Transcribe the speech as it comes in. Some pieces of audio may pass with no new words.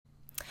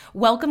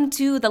Welcome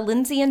to the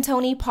Lindsay and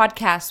Tony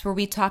podcast, where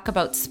we talk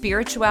about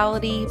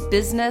spirituality,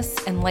 business,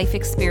 and life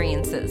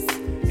experiences.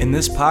 In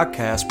this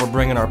podcast, we're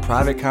bringing our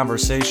private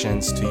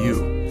conversations to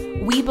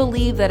you. We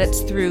believe that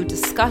it's through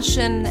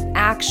discussion,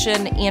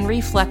 action, and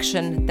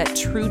reflection that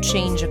true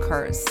change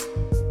occurs.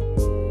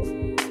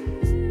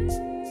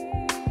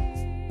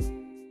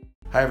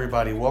 Hi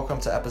everybody, welcome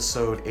to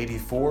episode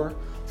 84,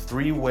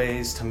 3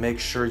 ways to make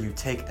sure you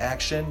take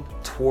action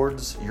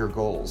towards your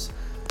goals.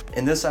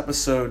 In this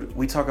episode,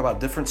 we talk about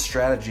different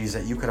strategies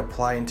that you could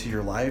apply into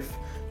your life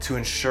to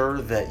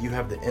ensure that you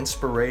have the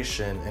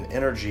inspiration and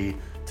energy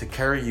to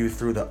carry you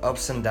through the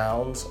ups and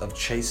downs of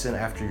chasing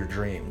after your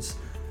dreams.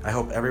 I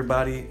hope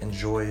everybody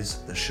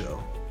enjoys the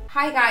show.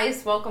 Hi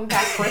guys, welcome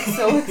back. We're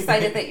so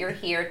excited that you're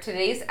here.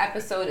 Today's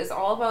episode is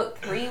all about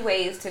 3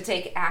 ways to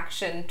take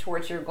action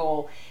towards your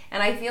goal.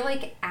 And I feel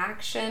like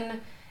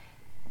action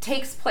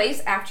takes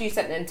place after you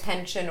set an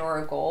intention or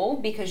a goal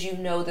because you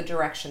know the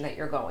direction that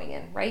you're going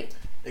in, right?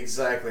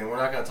 Exactly, and we're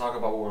not going to talk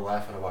about what we're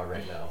laughing about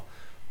right now.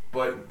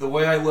 But the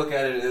way I look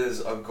at it is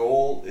a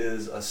goal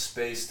is a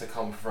space to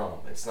come from.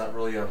 It's not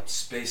really a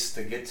space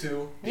to get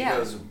to,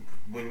 because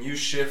when you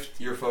shift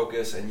your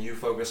focus and you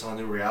focus on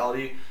a new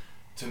reality,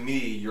 to me,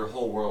 your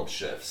whole world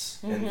shifts,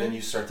 and then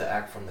you start to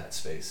act from that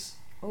space.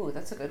 Oh,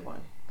 that's a good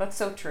one. That's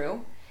so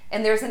true.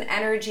 And there's an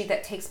energy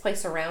that takes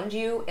place around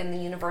you, and the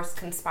universe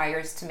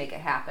conspires to make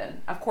it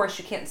happen. Of course,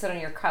 you can't sit on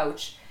your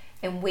couch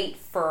and wait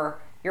for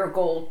your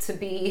goal to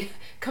be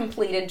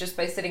completed just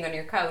by sitting on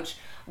your couch,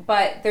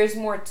 but there's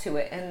more to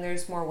it, and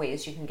there's more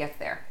ways you can get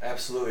there.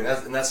 Absolutely,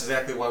 and that's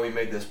exactly why we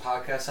made this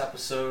podcast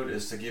episode,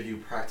 is to give you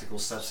practical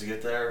steps to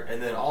get there, and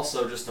then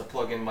also just to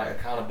plug in my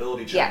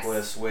accountability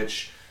checklist,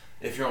 which,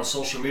 if you're on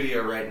social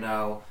media right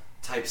now,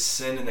 type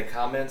SIN in the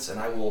comments, and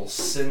I will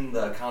send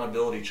the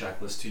accountability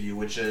checklist to you,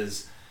 which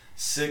is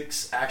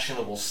 6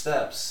 actionable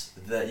steps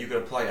that you could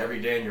apply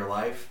every day in your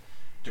life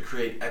to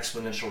create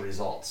exponential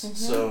results.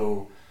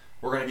 So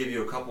we're going to give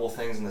you a couple of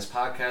things in this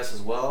podcast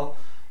as well.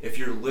 If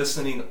you're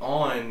listening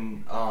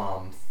on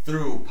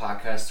through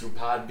podcasts, through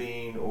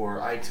Podbean or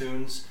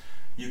iTunes,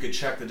 you could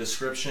check the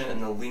description,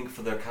 and the link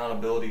for the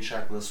accountability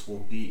checklist will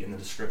be in the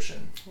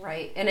description.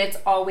 Right, and it's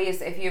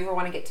always, if you ever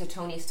want to get to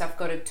Tony's stuff,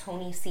 go to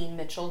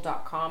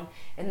TonyCmitchell.com,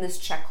 and this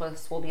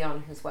checklist will be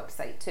on his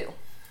website too.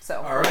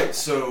 So. All right,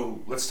 so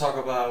let's talk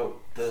about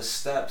the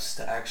steps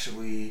to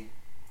actually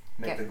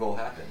make the goal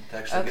happen, to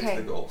actually get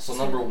to the goal. So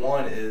number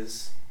one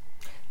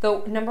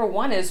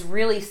is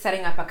really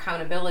setting up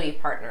accountability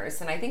partners,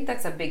 and I think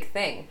that's a big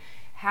thing.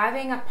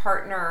 Having a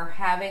partner,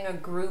 having a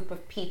group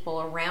of people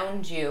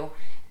around you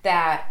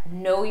that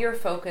know your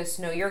focus,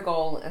 know your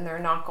goal, and they're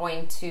not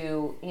going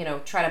to,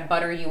 try to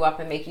butter you up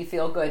and make you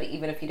feel good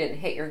even if you didn't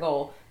hit your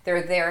goal.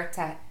 They're there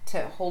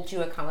to hold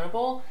you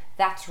accountable.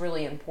 That's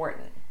really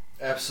important.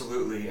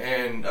 Absolutely.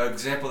 And an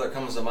example that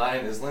comes to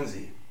mind is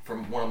Lindsay,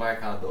 from one of my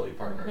accountability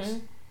partners.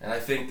 And I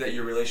think that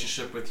your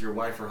relationship with your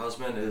wife or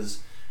husband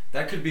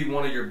that could be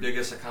one of your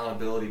biggest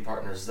accountability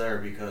partners there,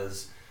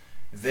 because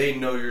they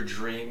know your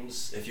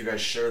dreams. If you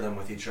guys share them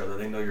with each other,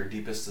 they know your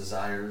deepest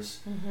desires.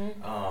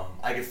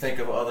 I could think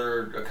of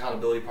other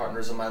accountability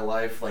partners in my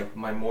life, like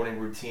my morning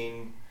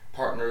routine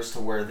partners, to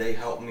where they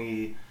help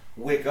me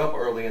wake up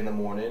early in the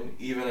morning,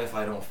 even if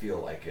I don't feel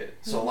like it.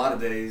 So a lot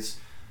of days,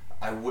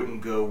 I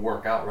wouldn't go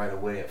work out right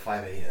away at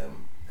 5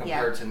 a.m.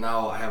 Compared to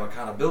now, I have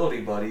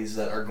accountability buddies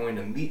that are going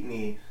to meet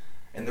me,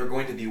 and they're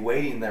going to be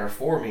waiting there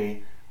for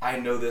me. I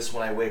know this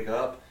when I wake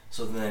up,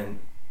 so then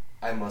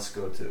I must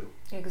go too.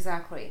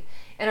 Exactly.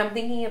 And I'm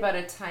thinking about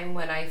a time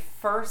when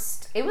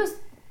it was,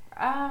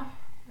 I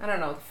don't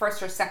know, the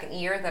first or second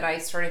year that I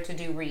started to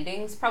do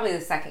readings, probably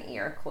the second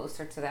year,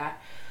 closer to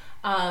that,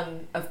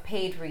 of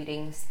paid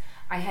readings.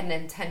 I had an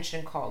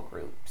intention call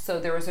group. So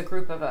there was a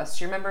group of us.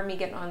 Do you remember me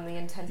getting on the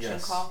intention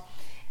call?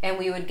 And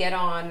we would get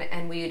on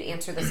and we would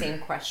answer the same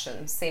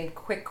questions, same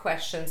quick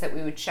questions that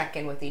we would check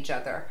in with each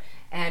other.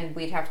 And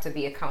we'd have to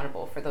be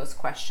accountable for those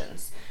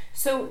questions.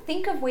 So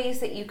think of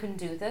ways that you can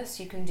do this.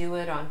 You can do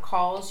it on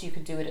calls. You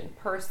could do it in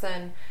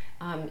person.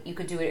 You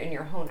could do it in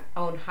your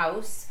own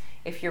house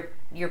if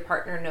your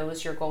partner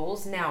knows your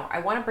goals. Now, I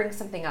want to bring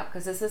something up,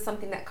 because this is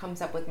something that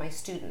comes up with my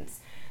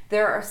students.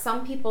 There are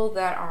some people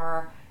that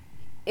are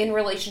in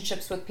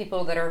relationships with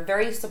people that are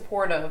very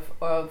supportive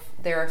of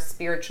their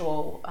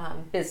spiritual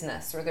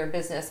business or their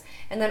business.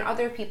 And then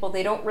other people,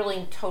 they don't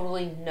really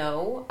totally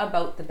know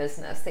about the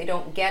business. They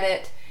don't get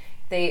it.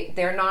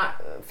 They're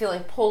not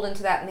feeling pulled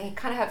into that, and they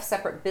kind of have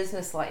separate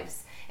business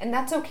lives. And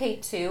that's okay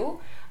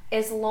too,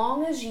 as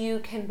long as you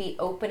can be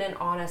open and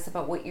honest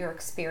about what you're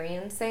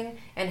experiencing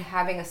and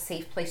having a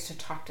safe place to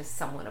talk to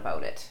someone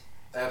about it.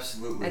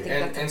 Absolutely.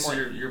 And so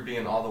you're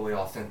being all the way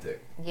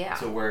authentic. Yeah.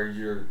 To where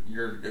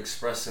you're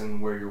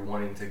expressing where you're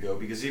wanting to go.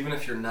 Because even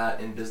if you're not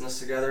in business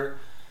together,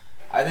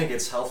 I think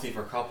it's healthy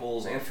for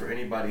couples and for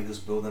anybody who's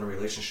building a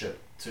relationship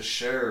to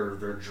share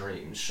their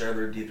dreams, share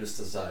their deepest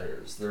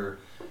desires, their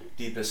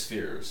deepest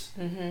fears.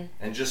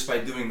 And just by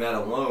doing that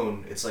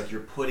alone, it's like you're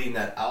putting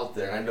that out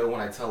there. I know when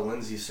I tell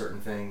Lindsay certain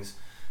things,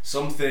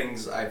 some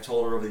things I've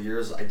told her over the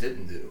years I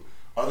didn't do.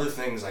 other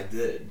things I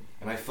did.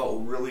 And I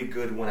felt really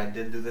good when I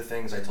did do the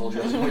things I told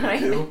you I was going to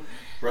do,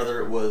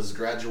 whether it was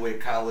graduate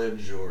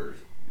college or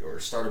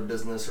start a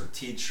business or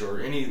teach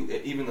or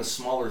even the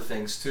smaller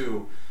things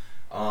too.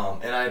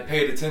 And I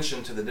paid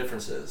attention to the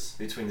differences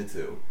between the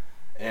two.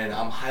 And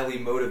I'm highly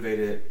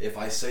motivated if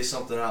I say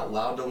something out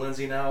loud to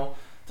Lindsay now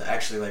to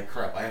actually like,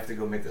 crap, I have to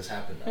go make this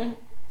happen now.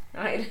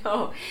 I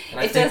know.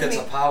 And I think that's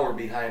a power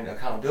behind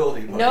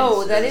accountability.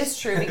 No, that is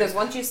true, because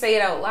once you say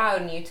it out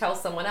loud and you tell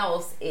someone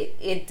else,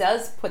 it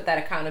does put that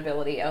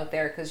accountability out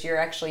there because you're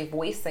actually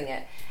voicing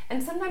it.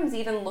 And sometimes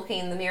even looking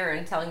in the mirror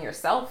and telling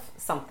yourself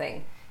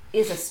something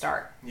is a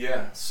start.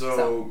 Yeah,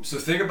 so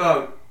think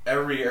about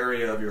every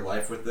area of your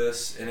life with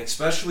this, and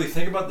especially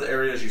think about the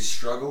areas you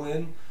struggle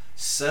in.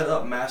 Set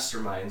up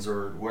masterminds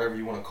or whatever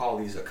you want to call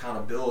these,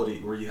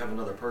 accountability, where you have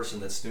another person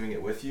that's doing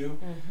it with you,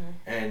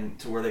 and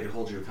to where they can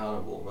hold you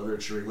accountable, whether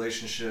it's your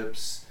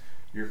relationships,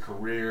 your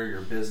career,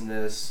 your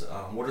business.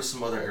 What are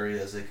some other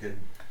areas they could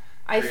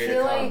create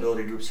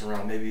accountability groups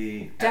around?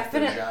 Maybe at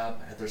their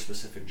job, at their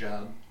specific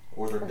job,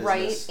 or their business.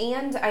 Right,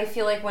 and I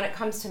feel like when it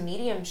comes to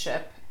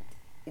mediumship,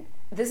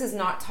 this is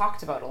not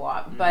talked about a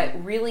lot,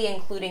 but really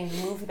including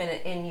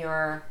movement in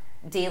your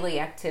daily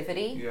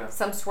activity,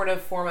 some sort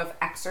of form of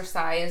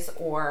exercise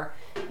or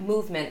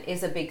movement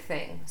is a big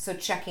thing. So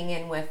checking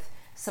in with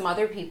some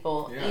other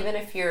people, even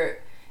if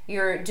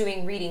you're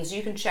doing readings,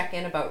 you can check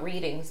in about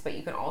readings, but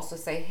you can also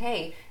say,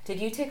 hey,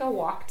 did you take a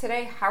walk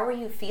today? How are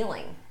you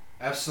feeling?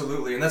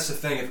 Absolutely. And that's the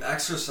thing, if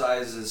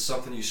exercise is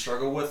something you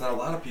struggle with, and a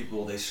lot of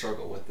people, they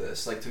struggle with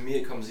this. Like, to me,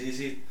 it comes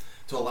easy.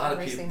 To a lot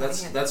of people,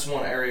 that's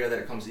one area that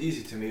it comes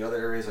easy to me. Other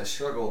areas I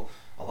struggle.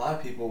 A lot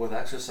of people with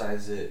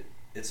exercise,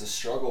 it's a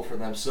struggle for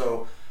them.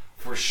 So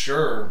for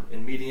sure,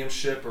 in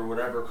mediumship or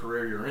whatever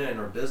career you're in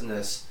or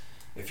business,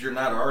 if you're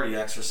not already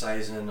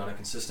exercising on a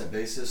consistent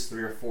basis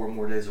 3 or 4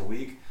 more days a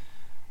week,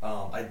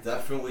 I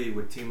definitely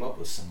would team up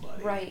with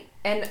somebody. Right.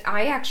 And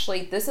I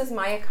actually, this is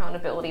my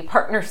accountability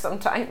partner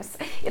sometimes.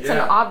 It's an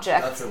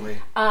object. Definitely.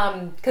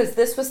 Because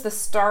this was the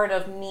start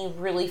of me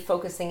really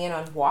focusing in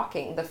on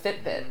walking, the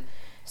Fitbit,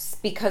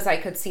 because I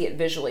could see it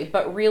visually.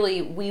 But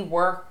really, we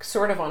work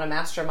sort of on a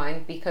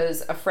mastermind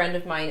because a friend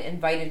of mine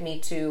invited me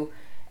to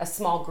a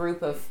small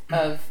group of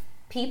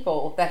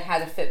people that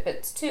had a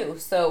Fitbit too.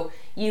 So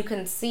you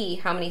can see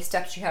how many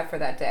steps you have for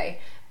that day.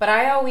 But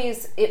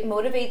it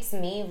motivates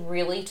me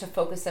really to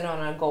focus in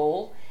on a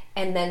goal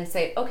and then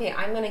say, okay,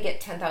 I'm going to get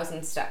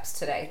 10,000 steps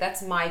today.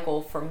 That's my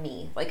goal for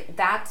me. Like,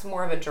 that's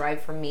more of a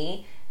drive for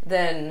me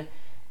than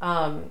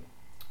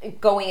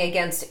going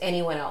against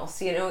anyone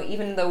else. You know,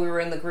 even though we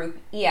were in the group,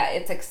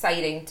 it's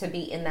exciting to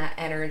be in that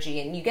energy,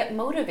 and you get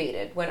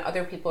motivated when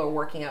other people are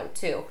working out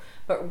too,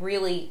 but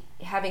really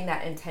having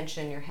that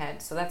intention in your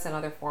head. So that's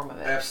another form of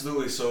it.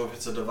 Absolutely. So if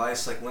it's a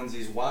device like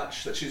Lindsay's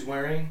watch that she's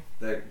wearing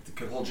that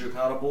could hold you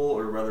accountable,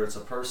 or whether it's a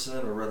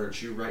person, or whether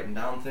it's you writing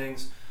down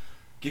things,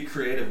 get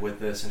creative with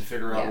this and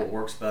figure out what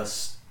works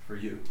best for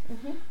you.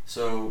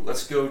 So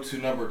let's go to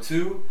number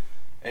 2.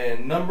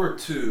 And number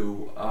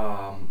 2,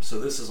 so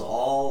this is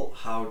all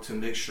how to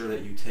make sure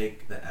that you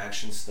take the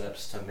action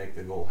steps to make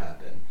the goal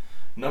happen.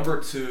 Number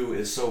 2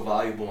 is so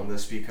valuable in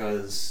this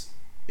because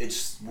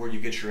it's where you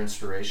get your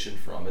inspiration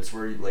from. It's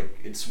where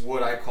it's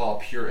what I call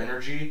pure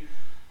energy,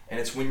 and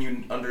it's when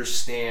you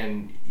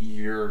understand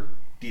your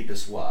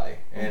deepest why.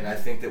 And I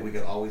think that we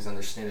could always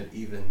understand it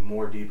even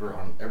more deeper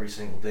on every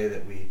single day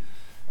that we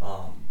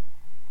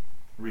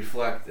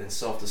reflect and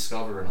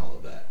self-discover and all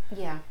of that.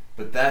 Yeah.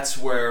 But that's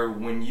where,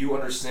 when you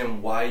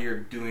understand why you're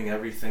doing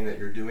everything that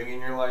you're doing in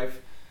your life,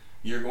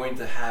 you're going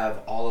to have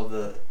all of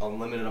the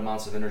unlimited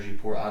amounts of energy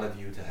pour out of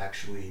you to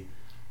actually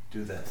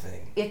do that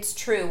thing. It's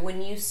true.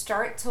 When you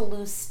start to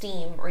lose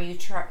steam, or you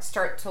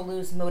start to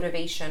lose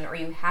motivation, or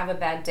you have a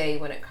bad day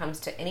when it comes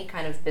to any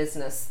kind of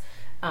business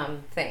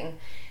thing,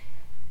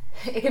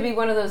 it could be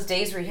one of those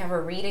days where you have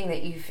a reading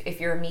that if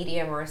you're a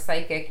medium or a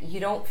psychic, you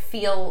don't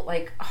feel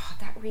like, oh,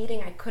 that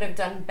reading I could have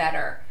done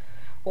better,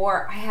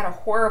 or I had a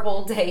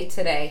horrible day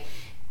today.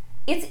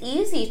 It's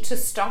easy to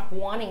stop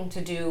wanting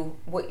to do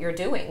what you're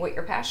doing, what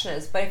your passion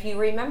is. But if you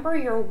remember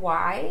your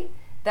why,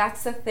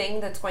 that's the thing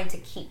that's going to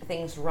keep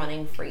things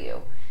running for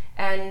you.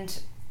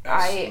 And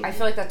I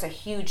feel like that's a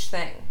huge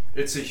thing.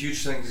 It's a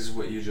huge thing, is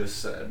what you just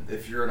said.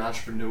 If you're an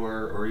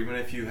entrepreneur, or even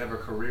if you have a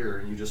career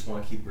and you just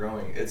want to keep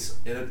growing, it's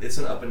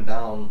an up and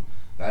down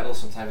battle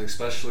sometimes,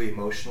 especially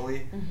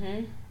emotionally.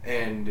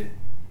 And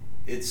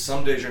it's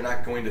some days you're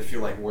not going to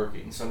feel like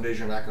working. Some days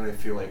you're not going to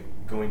feel like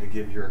going to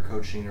give your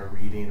coaching or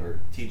reading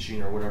or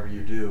teaching or whatever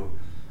you do.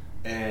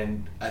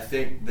 And I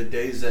think the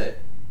days that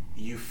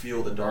you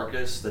feel the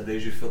darkest, the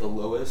days you feel the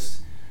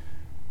lowest,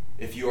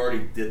 if you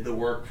already did the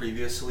work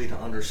previously to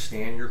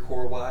understand your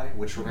core why,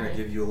 which we're going to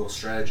give you a little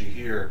strategy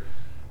here,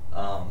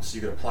 so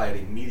you can apply it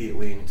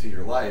immediately into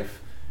your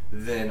life,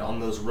 then on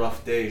those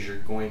rough days you're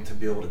going to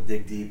be able to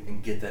dig deep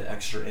and get that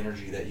extra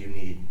energy that you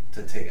need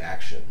to take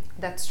action.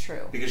 That's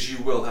true. Because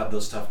you will have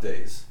those tough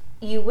days.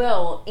 You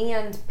will,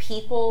 and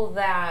people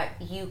that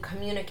you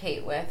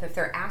communicate with, if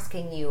they're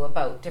asking you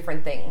about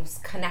different things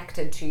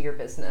connected to your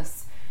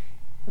business,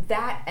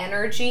 that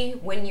energy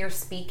when you're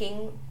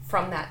speaking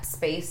from that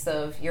space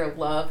of your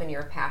love and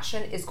your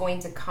passion is going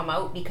to come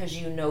out because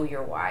you know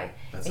your why.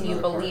 That's and you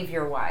believe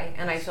your why.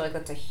 And I feel like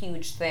that's a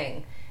huge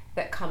thing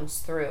that comes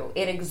through.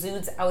 It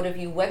exudes out of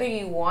you, whether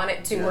you want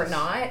it to or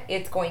not,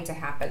 it's going to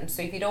happen.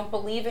 So if you don't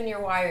believe in your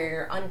why, or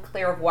you're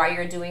unclear of why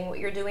you're doing what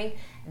you're doing,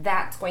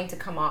 that's going to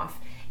come off.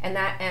 And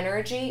that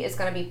energy is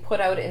going to be put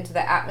out into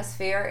the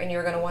atmosphere, and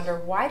you're going to wonder,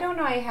 why don't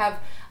I have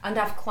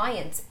enough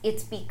clients?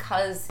 It's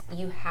because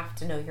you have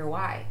to know your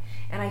why.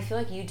 And I feel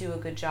like you do a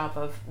good job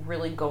of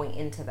really going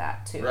into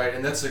that too. Right,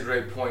 and that's a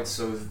great point.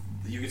 So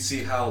you can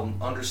see how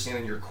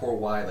understanding your core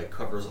why like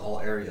covers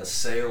all areas.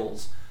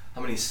 Sales,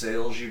 how many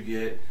sales you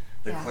get,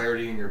 the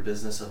clarity in your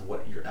business of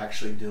what you're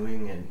actually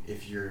doing, and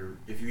if you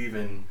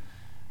even,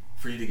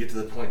 for you to get to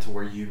the point to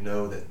where you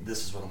know that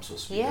this is what I'm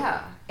supposed to be doing.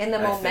 And the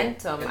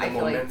momentum. I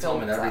feel like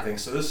momentum and everything.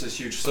 So this is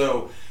huge.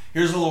 So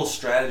here's a little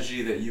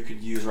strategy that you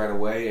could use right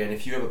away. And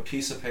if you have a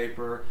piece of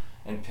paper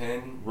and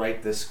pen,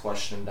 write this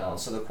question down.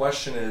 So the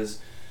question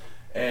is,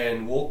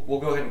 and we'll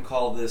go ahead and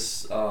call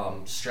this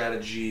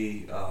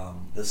strategy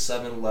the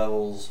 7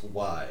 levels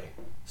why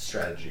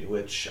strategy,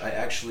 which I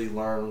actually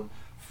learned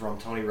from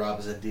Tony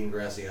Robbins and Dean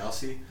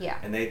Graziosi.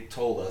 And they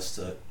told us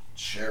to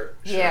share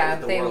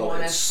it with the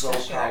world. It's so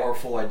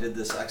powerful. I did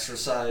this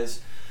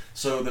exercise.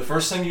 So the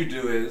first thing you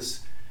do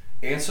is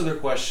answer the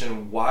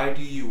question, why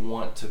do you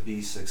want to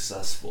be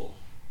successful?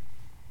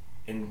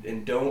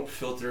 And don't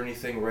filter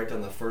anything, write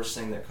down the first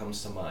thing that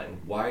comes to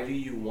mind. Why do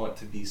you want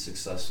to be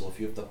successful? If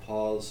you have to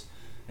pause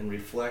and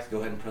reflect,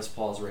 go ahead and press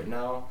pause right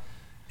now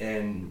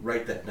and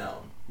write that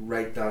down.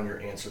 Write down your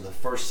answer, the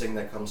first thing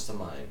that comes to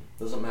mind.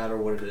 Doesn't matter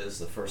what it is,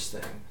 the first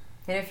thing.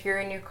 And if you're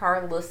in your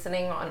car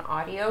listening on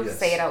audio,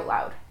 say it out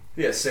loud.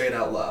 Yeah, say it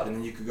out loud. And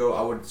then you could go,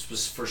 I would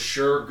for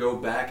sure go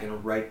back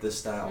and write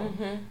this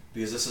down.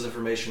 Because this is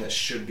information that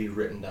should be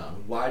written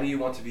down. Why do you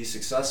want to be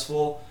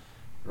successful?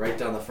 Write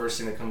down the first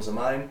thing that comes to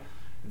mind.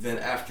 Then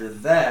after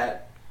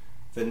that,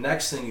 the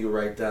next thing you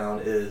write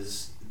down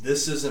is,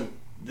 this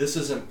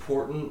is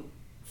important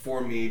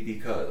for me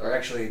because, or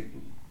actually,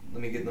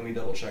 let me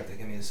double check that.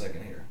 Give me a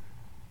second here.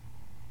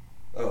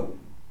 Oh,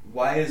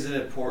 why is it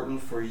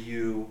important for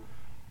you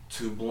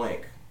to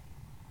blank?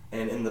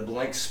 And in the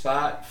blank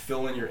spot,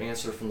 fill in your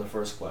answer from the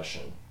first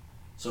question.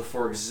 So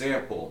for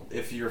example,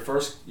 if your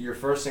first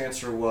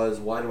answer was,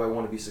 why do I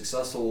want to be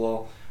successful?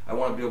 Well, I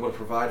want to be able to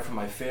provide for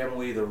my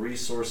family the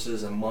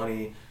resources and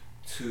money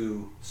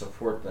to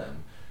support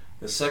them.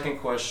 The second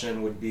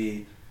question would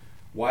be,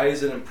 why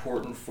is it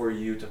important for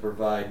you to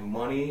provide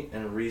money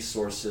and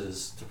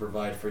resources to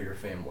provide for your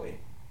family?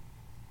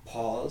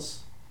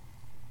 Pause.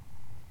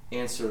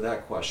 Answer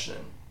that question.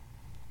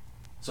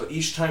 So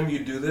each time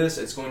you do this,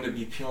 it's going to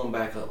be peeling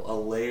back a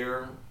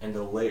layer and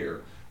a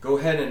layer. Go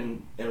ahead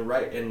and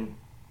write and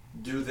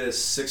do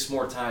this 6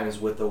 more times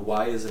with the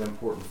why is it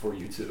important for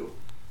you to,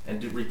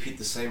 and repeat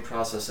the same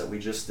process that we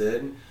just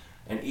did.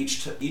 And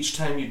each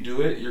time you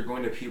do it, you're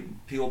going to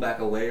peel back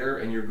a layer,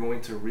 and you're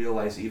going to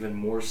realize even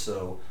more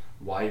so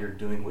why you're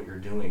doing what you're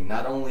doing.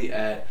 Not only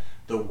at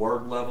the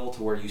word level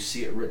to where you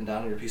see it written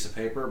down on your piece of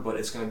paper, but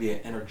it's going to be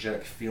an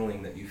energetic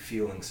feeling that you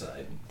feel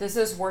inside. This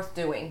is worth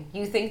doing.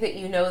 You think that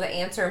you know the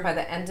answer, and by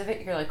the end of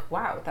it, you're like,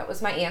 wow, that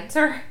was my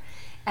answer.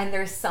 And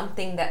there's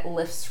something that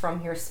lifts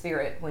from your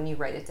spirit when you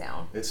write it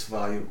down. It's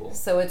valuable.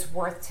 So it's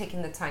worth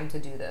taking the time to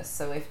do this.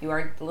 So if you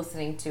are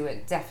listening to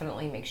it,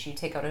 definitely make sure you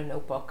take out a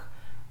notebook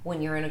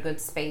when you're in a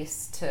good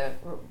space to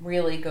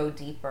really go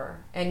deeper.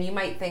 And you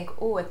might think,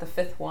 oh, at the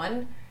 5th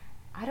one,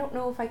 I don't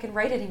know if I can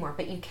write anymore,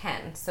 but you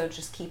can. So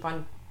just keep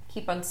on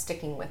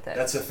sticking with it.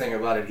 That's the thing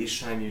about it. Each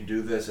time you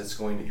do this,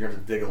 you're going to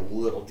dig a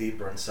little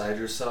deeper inside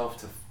yourself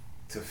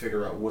to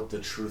figure out what the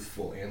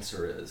truthful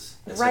answer is.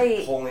 It's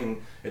right.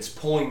 Like it's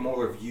pulling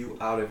more of you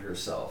out of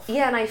yourself.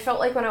 Yeah, and I felt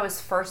like when I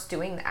was first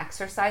doing the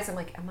exercise, I'm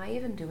like, am I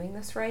even doing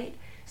this right?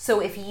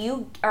 So if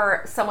you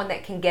are someone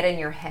that can get in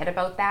your head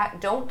about that,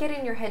 don't get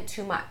in your head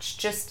too much.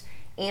 Just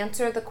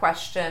answer the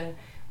question,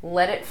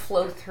 let it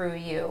flow through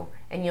you,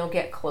 and you'll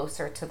get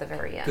closer to the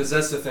very end. Because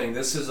that's the thing.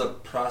 This is a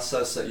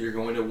process that you're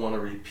going to want to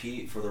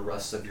repeat for the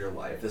rest of your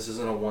life. This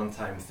isn't a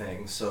one-time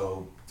thing.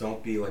 So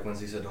don't be, like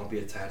Lindsay said, don't be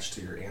attached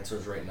to your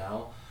answers right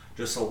now.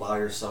 Just allow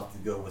yourself to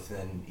go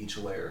within each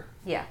layer.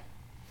 Yeah.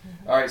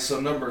 Mm-hmm. All right, so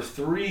number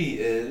 3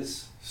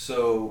 is,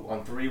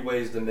 on 3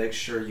 ways to make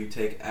sure you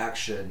take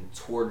action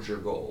towards your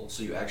goal.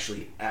 So you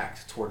actually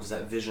act towards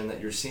that vision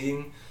that you're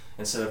seeing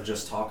instead of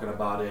just talking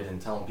about it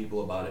and telling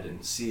people about it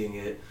and seeing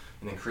it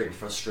and then creating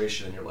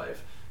frustration in your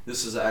life.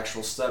 This is an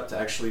actual step to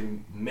actually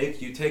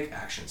make you take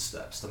action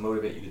steps, to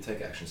motivate you to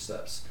take action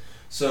steps.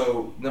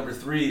 So number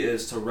 3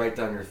 is to write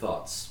down your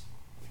thoughts.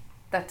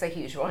 That's a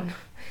huge one.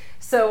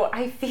 So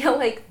I feel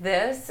like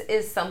this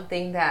is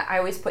something that I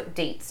always put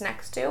dates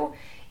next to.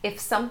 If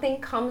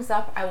something comes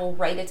up, I will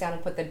write it down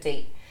and put the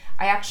date.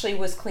 I actually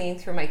was cleaning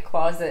through my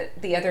closet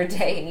the other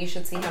day, and you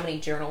should see how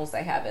many journals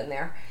I have in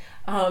there.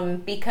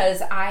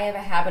 Because I have a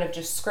habit of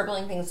just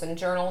scribbling things in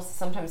journals,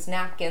 sometimes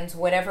napkins,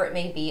 whatever it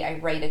may be, I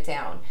write it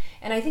down.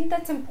 And I think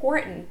that's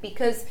important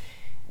because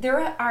there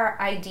are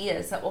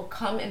ideas that will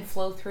come and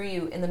flow through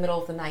you in the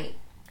middle of the night.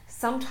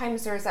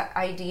 Sometimes there's that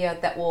idea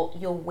that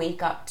you'll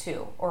wake up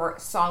to, or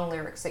song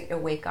lyrics that you'll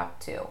wake up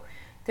to.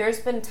 There's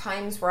been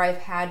times where I've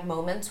had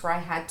moments where I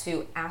had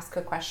to ask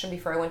a question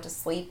before I went to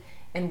sleep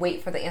and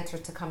wait for the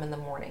answers to come in the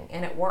morning,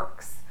 and it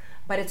works.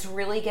 But it's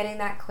really getting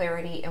that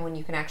clarity, and when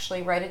you can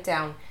actually write it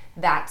down,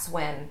 that's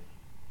when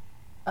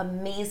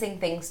amazing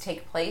things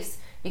take place,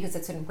 because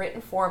it's in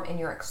written form and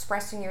you're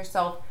expressing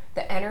yourself.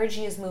 The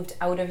energy is moved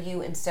out of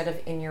you instead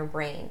of in your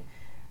brain.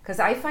 Because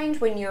I find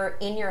when you're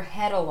in your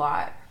head a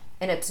lot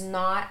and it's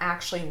not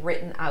actually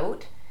written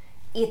out,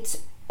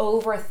 it's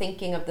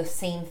overthinking of the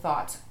same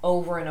thoughts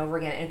over and over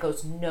again, and it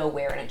goes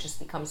nowhere, and it just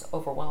becomes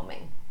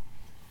overwhelming.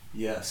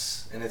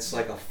 Yes, and it's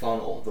like a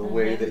funnel. The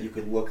way that you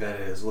could look at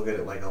it is look at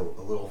it like a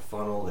little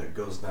funnel that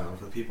goes down.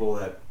 For the people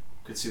that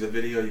could see the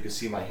video, you could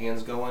see my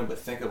hands going, but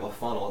think of a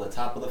funnel. At the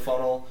top of the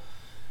funnel,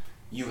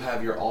 you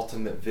have your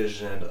ultimate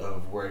vision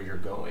of where you're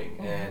going.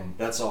 And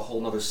that's a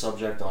whole nother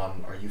subject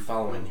on, are you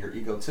following your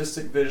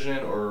egotistic vision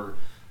or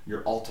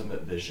your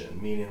ultimate vision?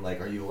 Meaning,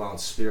 like, are you allowing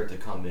spirit to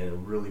come in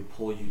and really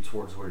pull you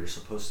towards where you're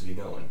supposed to be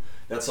going?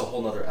 That's a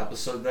whole nother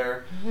episode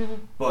there.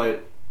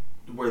 But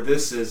where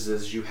this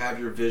is you have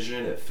your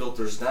vision, it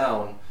filters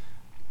down,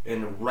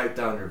 and write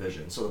down your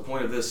vision. So the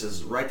point of this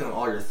is write down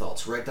all your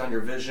thoughts, write down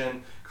your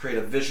vision, create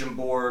a vision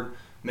board,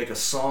 make a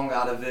song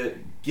out of it,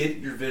 get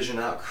your vision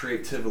out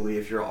creatively.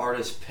 If you're an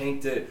artist,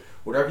 paint it,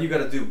 whatever you got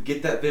to do,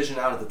 get that vision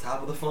out at the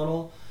top of the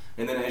funnel,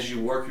 and then as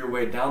you work your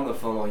way down the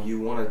funnel, you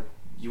want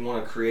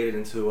to create it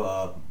into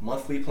a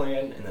monthly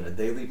plan, and then a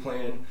daily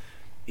plan,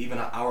 even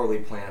an hourly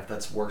plan if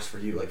that works for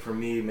you. Like for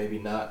me, maybe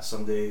not.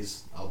 Some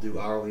days I'll do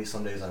hourly,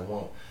 some days I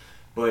won't.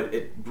 But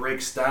it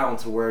breaks down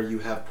to where you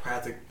have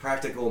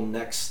practical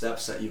next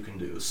steps that you can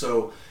do.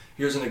 So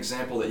here's an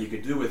example that you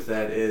could do with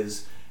that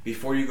is,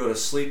 before you go to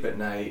sleep at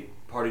night,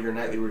 part of your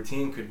nightly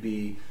routine could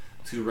be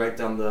to write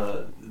down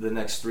the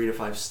next 3 to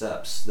 5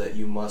 steps that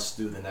you must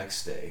do the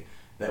next day.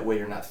 That way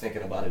you're not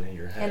thinking about it in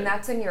your head. And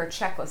that's in your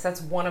checklist.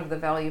 That's one of the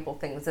valuable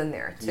things in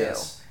there too,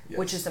 yes.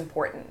 Which is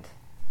important.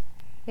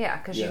 Yeah,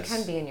 because you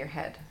can be in your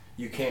head.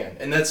 You can.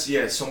 And that's,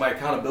 so my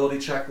accountability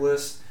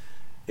checklist,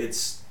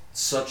 it's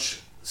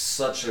such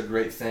a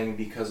great thing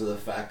because of the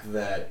fact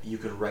that you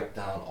could write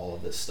down all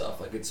of this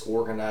stuff. Like, it's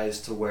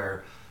organized to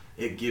where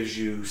it gives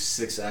you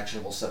 6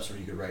 actionable steps where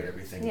you could write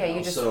everything down. Yeah,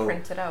 you just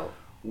print it out.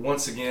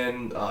 Once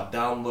again,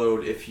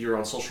 download, if you're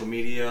on social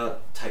media,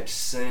 type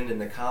send in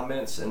the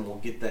comments and we'll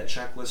get that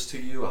checklist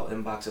to you. I'll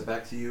inbox it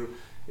back to you.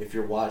 If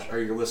you're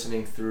you're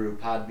listening through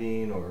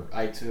Podbean or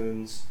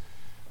iTunes,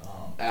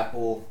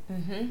 Apple,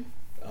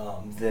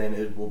 then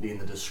it will be in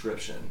the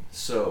description.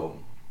 So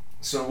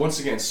once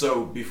again,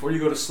 before you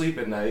go to sleep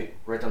at night,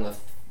 write down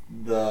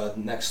the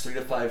next 3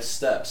 to 5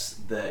 steps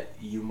that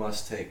you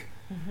must take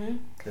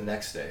the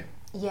next day.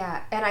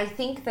 Yeah, and I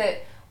think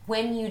that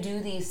when you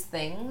do these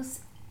things,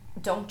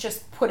 don't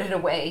just put it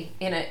away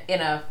in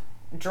a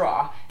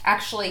drawer.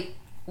 Actually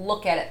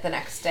look at it the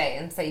next day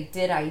and say,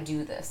 did I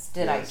do this?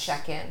 Did I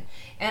check in?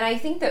 And I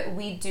think that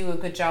we do a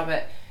good job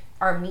at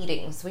our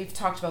meetings. We've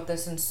talked about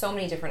this in so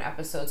many different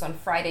episodes. On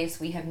Fridays,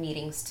 we have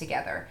meetings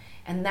together.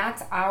 And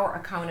that's our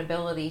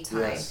accountability time.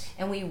 Yes.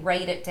 And we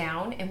write it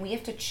down, and we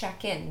have to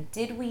check in.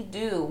 Did we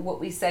do what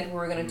we said we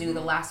were going to do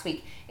the last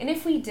week? And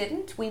if we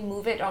didn't, we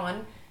move it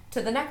on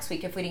to the next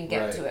week if we didn't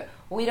get to it.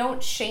 We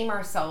don't shame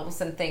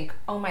ourselves and think,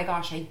 oh my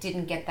gosh, I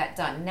didn't get that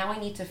done. Now I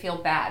need to feel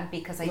bad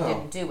because I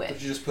didn't do it.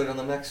 But you just put it on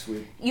the next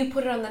week. You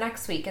put it on the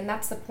next week, and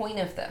that's the point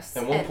of this.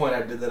 At one point,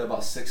 I did that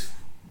about 6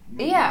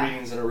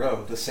 readings in a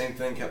row. The same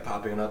thing kept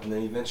popping up, and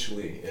then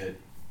eventually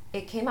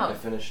it came out. I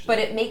finished it. But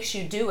it makes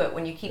you do it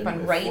when you keep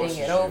on writing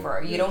it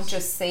over. You don't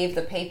just save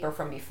the paper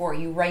from before.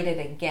 You write it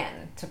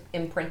again to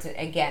imprint it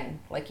again,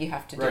 like you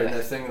have to do it. Right, and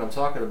that thing that I'm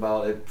talking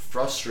about, it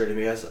frustrated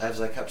me.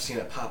 As I kept seeing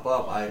it pop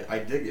up, I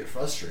did get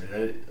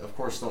frustrated. Of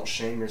course, don't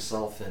shame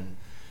yourself and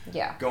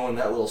go in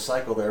that little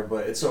cycle there,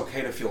 but it's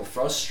okay to feel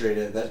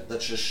frustrated. That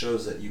just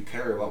shows that you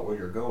care about where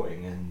you're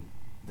going, and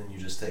then you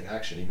just take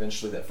action.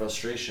 Eventually, that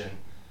frustration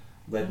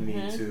led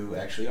me to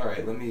actually, all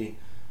right, let me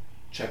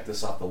check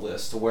this off the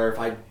list, to where if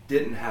I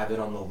didn't have it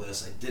on the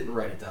list, I didn't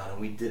write it down,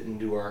 and we didn't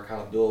do our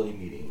accountability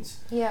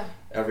meetings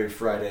every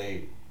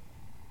Friday,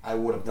 I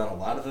would have done a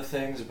lot of the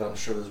things, but I'm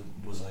sure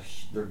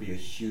there'd be a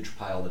huge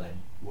pile that I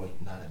would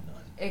not have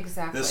done.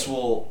 Exactly. This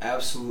will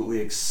absolutely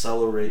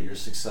accelerate your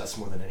success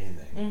more than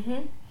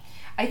anything.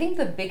 I think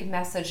the big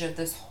message of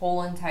this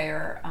whole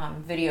entire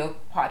video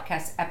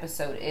podcast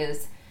episode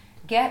is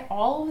get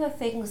all of the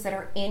things that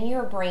are in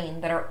your brain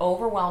that are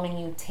overwhelming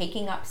you,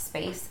 taking up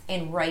space,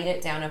 and write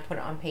it down and put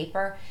it on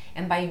paper.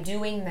 And by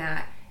doing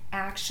that,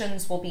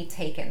 actions will be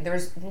taken.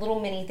 There's little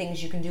mini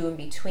things you can do in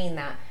between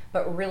that,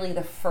 but really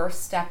the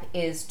first step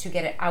is to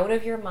get it out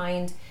of your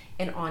mind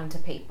and onto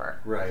paper.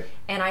 Right.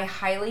 And I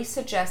highly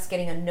suggest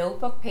getting a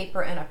notebook,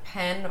 paper, and a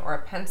pen or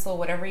a pencil,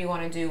 whatever you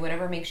want to do,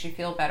 whatever makes you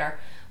feel better.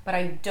 But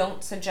I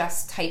don't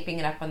suggest typing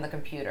it up on the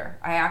computer.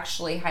 I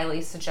actually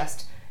highly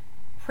suggest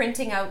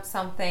printing out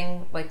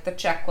something like the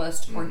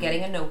checklist or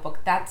getting a notebook.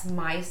 That's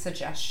my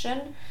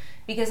suggestion,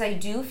 because I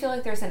do feel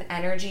like there's an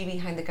energy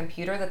behind the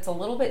computer that's a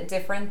little bit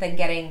different than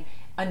getting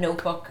a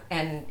notebook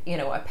and,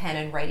 a pen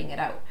and writing it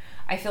out.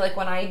 I feel like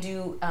when I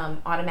do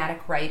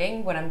automatic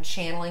writing, when I'm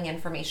channeling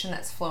information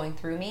that's flowing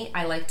through me,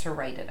 I like to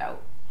write it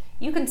out.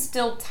 You can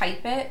still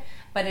type it,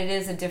 but it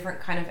is a different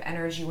kind of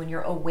energy when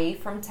you're away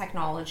from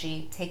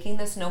technology, taking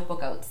this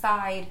notebook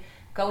outside,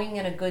 going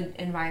in a good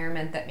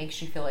environment that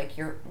makes you feel like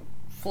you're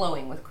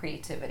flowing with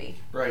creativity.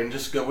 Right, and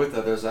just go with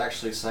that. There's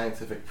actually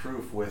scientific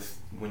proof with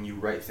when you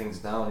write things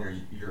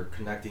down, you're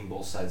connecting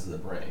both sides of the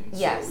brain.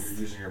 Yes. So you're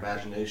using your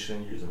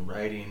imagination, you're using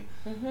writing,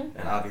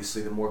 and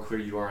obviously the more clear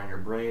you are in your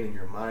brain and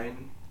your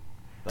mind,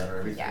 better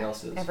everything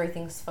else is.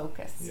 Everything's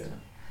focused. Yeah.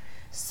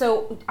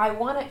 So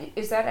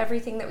is that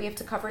everything that we have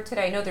to cover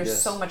today? I know there's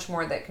so much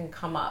more that can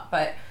come up,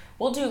 but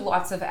we'll do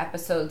lots of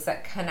episodes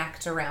that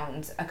connect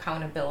around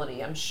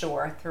accountability, I'm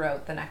sure,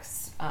 throughout the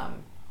next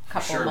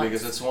couple of months.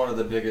 Because it's one of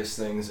the biggest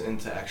things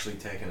into actually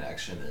taking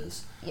action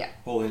is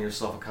holding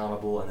yourself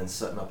accountable and then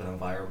setting up an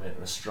environment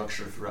and a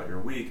structure throughout your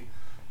week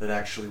that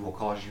actually will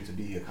cause you to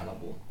be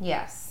accountable.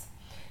 Yes.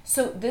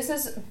 So this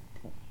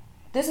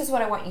is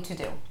what I want you to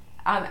do.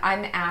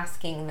 I'm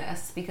asking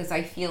this because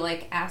I feel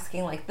like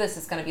asking like this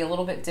is going to be a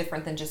little bit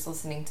different than just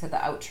listening to the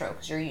outro,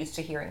 because you're used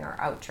to hearing our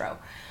outro.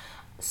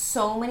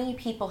 So many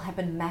people have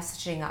been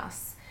messaging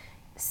us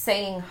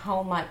saying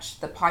how much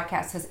the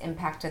podcast has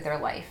impacted their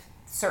life.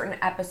 Certain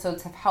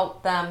episodes have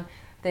helped them.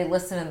 They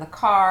listen in the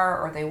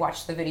car or they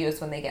watch the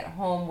videos when they get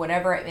home,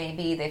 whatever it may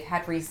be. They've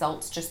had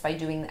results just by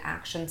doing the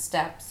action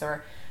steps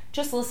or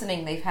just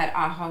listening. They've had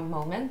aha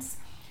moments.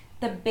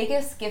 The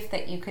biggest gift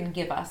that you can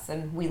give us,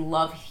 and we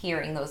love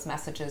hearing those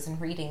messages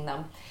and reading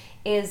them,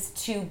 is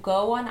to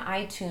go on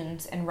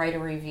iTunes and write a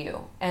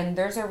review. And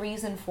there's a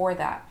reason for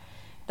that.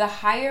 The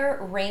higher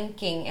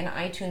ranking in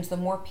iTunes, the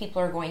more people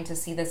are going to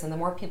see this and the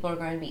more people are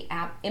going to be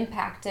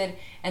impacted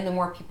and the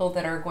more people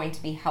that are going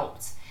to be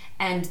helped.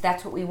 And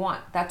that's what we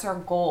want. That's our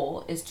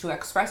goal, is to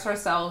express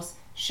ourselves,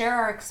 share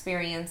our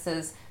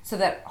experiences, so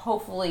that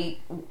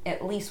hopefully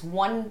at least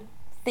one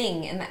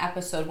thing in the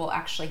episode will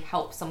actually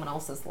help someone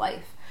else's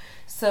life.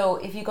 So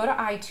if you go to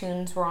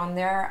iTunes, we're on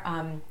there,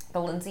 the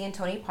Lindsay and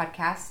Tony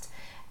podcast,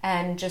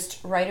 and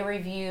just write a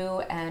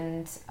review.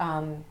 And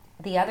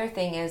the other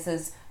thing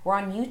is we're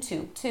on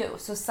YouTube too.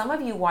 So some of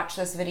you watch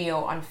this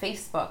video on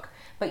Facebook,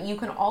 but you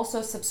can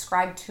also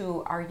subscribe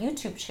to our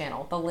YouTube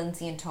channel, the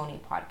Lindsay and Tony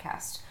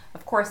podcast.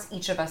 Of course,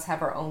 each of us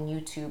have our own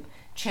YouTube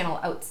channel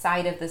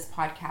outside of this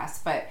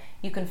podcast, but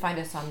you can find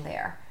us on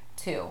there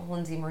too,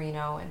 Lindsay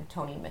Marino and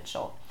Tony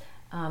Mitchell.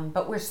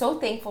 But we're so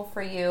thankful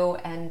for you,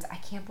 and I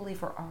can't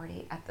believe we're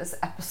already at this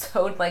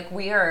episode. Like,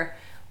 we are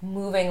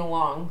moving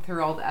along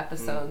through all the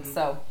episodes.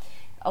 So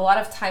a lot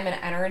of time and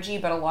energy,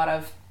 but a lot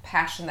of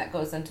passion that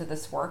goes into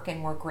this work,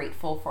 and we're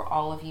grateful for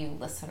all of you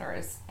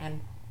listeners and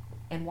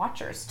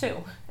watchers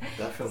too.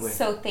 Definitely.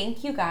 So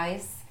thank you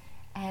guys,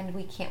 and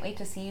we can't wait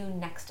to see you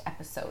next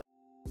episode.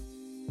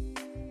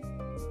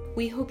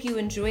 We hope you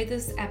enjoyed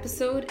this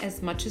episode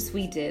as much as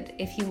we did.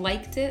 If you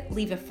liked it,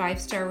 leave a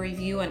 5-star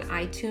review on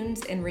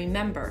iTunes, and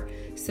remember,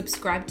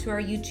 subscribe to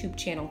our YouTube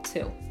channel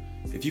too.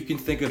 If you can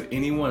think of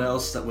anyone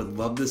else that would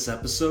love this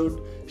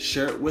episode,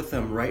 share it with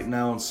them right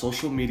now on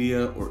social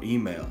media or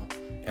email.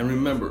 And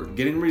remember,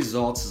 getting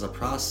results is a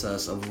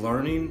process of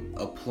learning,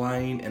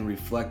 applying, and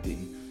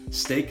reflecting.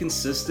 Stay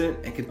consistent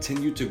and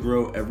continue to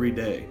grow every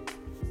day.